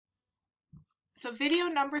So video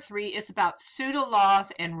number 3 is about SUTA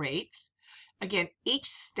laws and rates. Again, each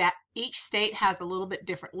state has a little bit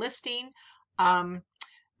different listing. And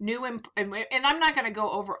I'm not going to go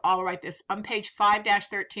over all right this. On page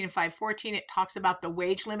 5-13 and 514, it talks about the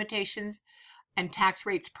wage limitations and tax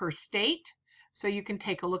rates per state. So you can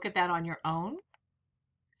take a look at that on your own.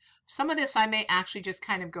 Some of this I may actually just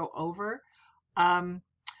kind of go over. I'm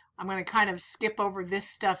going to kind of skip over this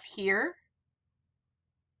stuff here.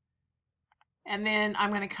 And then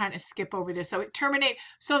I'm going to kind of skip over this. So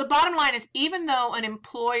So the bottom line is, even though an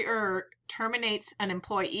employer terminates an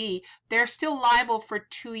employee, they're still liable for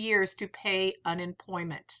 2 years to pay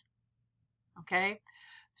unemployment. Okay?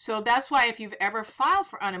 So that's why if you've ever filed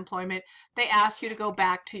for unemployment, they ask you to go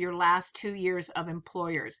back to your last 2 years of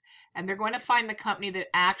employers. And they're going to find the company that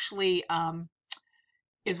actually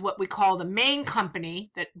is what we call the main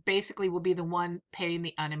company, that basically will be the one paying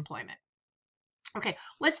the unemployment. Okay,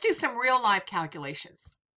 let's do some real life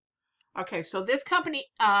calculations. Okay, so this company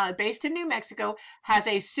based in New Mexico has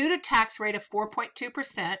a SUTA tax rate of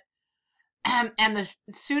 4.2%, and the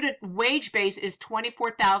SUTA wage base is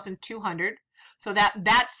 $24,200. So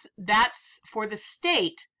that's for the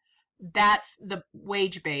state. That's the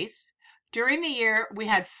wage base. During the year, we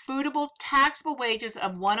had foodable taxable wages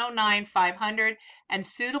of $109,500 and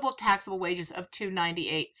suitable taxable wages of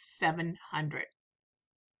 $298,700.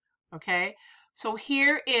 Okay. So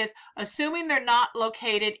here is, assuming they're not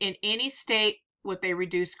located in any state with a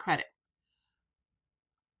reduced credit.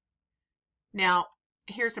 Now,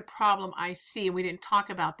 here's a problem I see. We didn't talk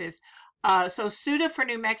about this. So SUTA for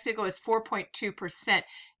New Mexico is 4.2%.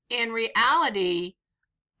 In reality,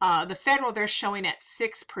 the federal, they're showing at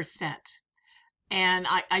 6%. And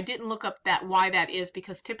I didn't look up why that is,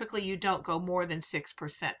 because typically you don't go more than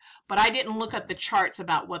 6%. But I didn't look up the charts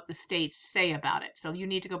about what the states say about it. So you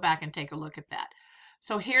need to go back and take a look at that.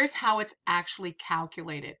 So here's how it's actually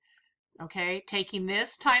calculated. Okay, taking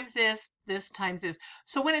this times this, this times this.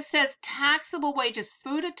 So when it says taxable wages,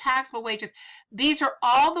 FUTA taxable wages, these are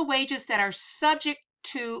all the wages that are subject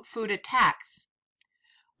to FUTA tax.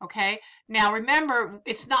 Okay, now remember,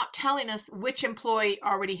 it's not telling us which employee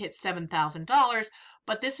already hit $7,000,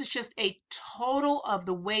 but this is just a total of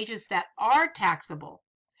the wages that are taxable.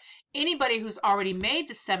 Anybody who's already made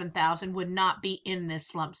the $7,000 would not be in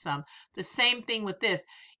this lump sum. The same thing with this.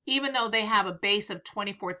 Even though they have a base of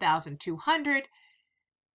 $24,200,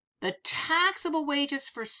 the taxable wages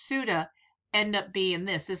for SUTA end up being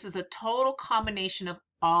this. This is a total combination of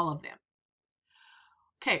all of them.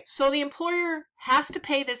 Okay, so the employer has to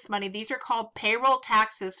pay this money. These are called payroll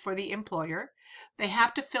taxes for the employer. They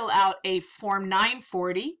have to fill out a Form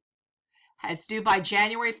 940. It's due by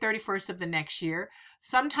January 31st of the next year.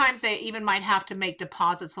 Sometimes they even might have to make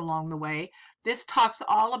deposits along the way. This talks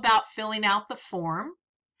all about filling out the form.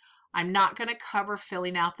 I'm not going to cover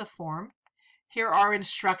filling out the form. Here are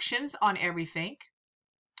instructions on everything.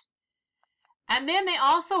 And then they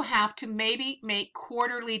also have to maybe make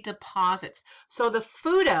quarterly deposits. So the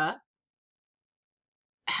FUTA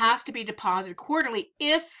has to be deposited quarterly.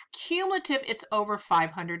 If cumulative, it's over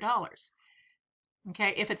 $500.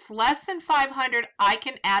 Okay, if it's less than $500, I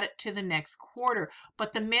can add it to the next quarter.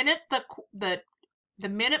 But the minute the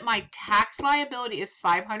minute my tax liability is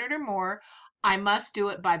 $500 or more, I must do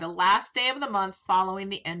it by the last day of the month following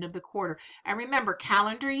the end of the quarter. And remember,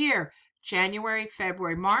 calendar year, January,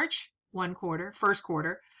 February, March, one quarter, first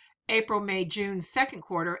quarter, April, May, June, second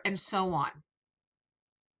quarter, and so on.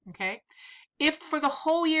 Okay? If for the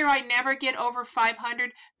whole year I never get over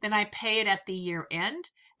 $500, then I pay it at the year end,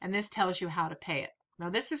 and this tells you how to pay it. Now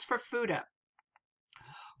this is for FUTA.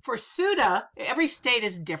 For SUTA, every state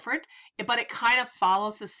is different, but it kind of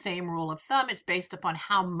follows the same rule of thumb. It's based upon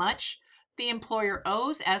how much the employer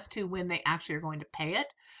owes as to when they actually are going to pay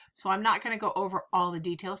it. So I'm not going to go over all the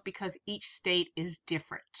details because each state is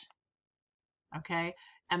different. Okay,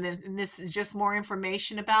 and then this is just more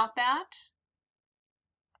information about that.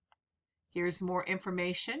 Here's more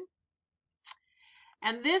information.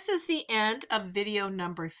 And this is the end of video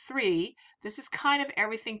number 3. This is kind of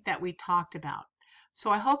everything that we talked about. So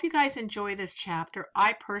I hope you guys enjoy this chapter.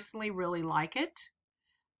 I personally really like it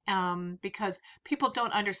because people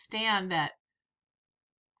don't understand that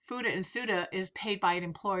FUTA and SUTA is paid by an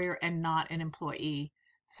employer and not an employee.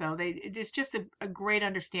 So it's just a great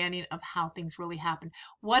understanding of how things really happen,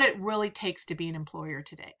 what it really takes to be an employer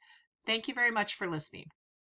today. Thank you very much for listening.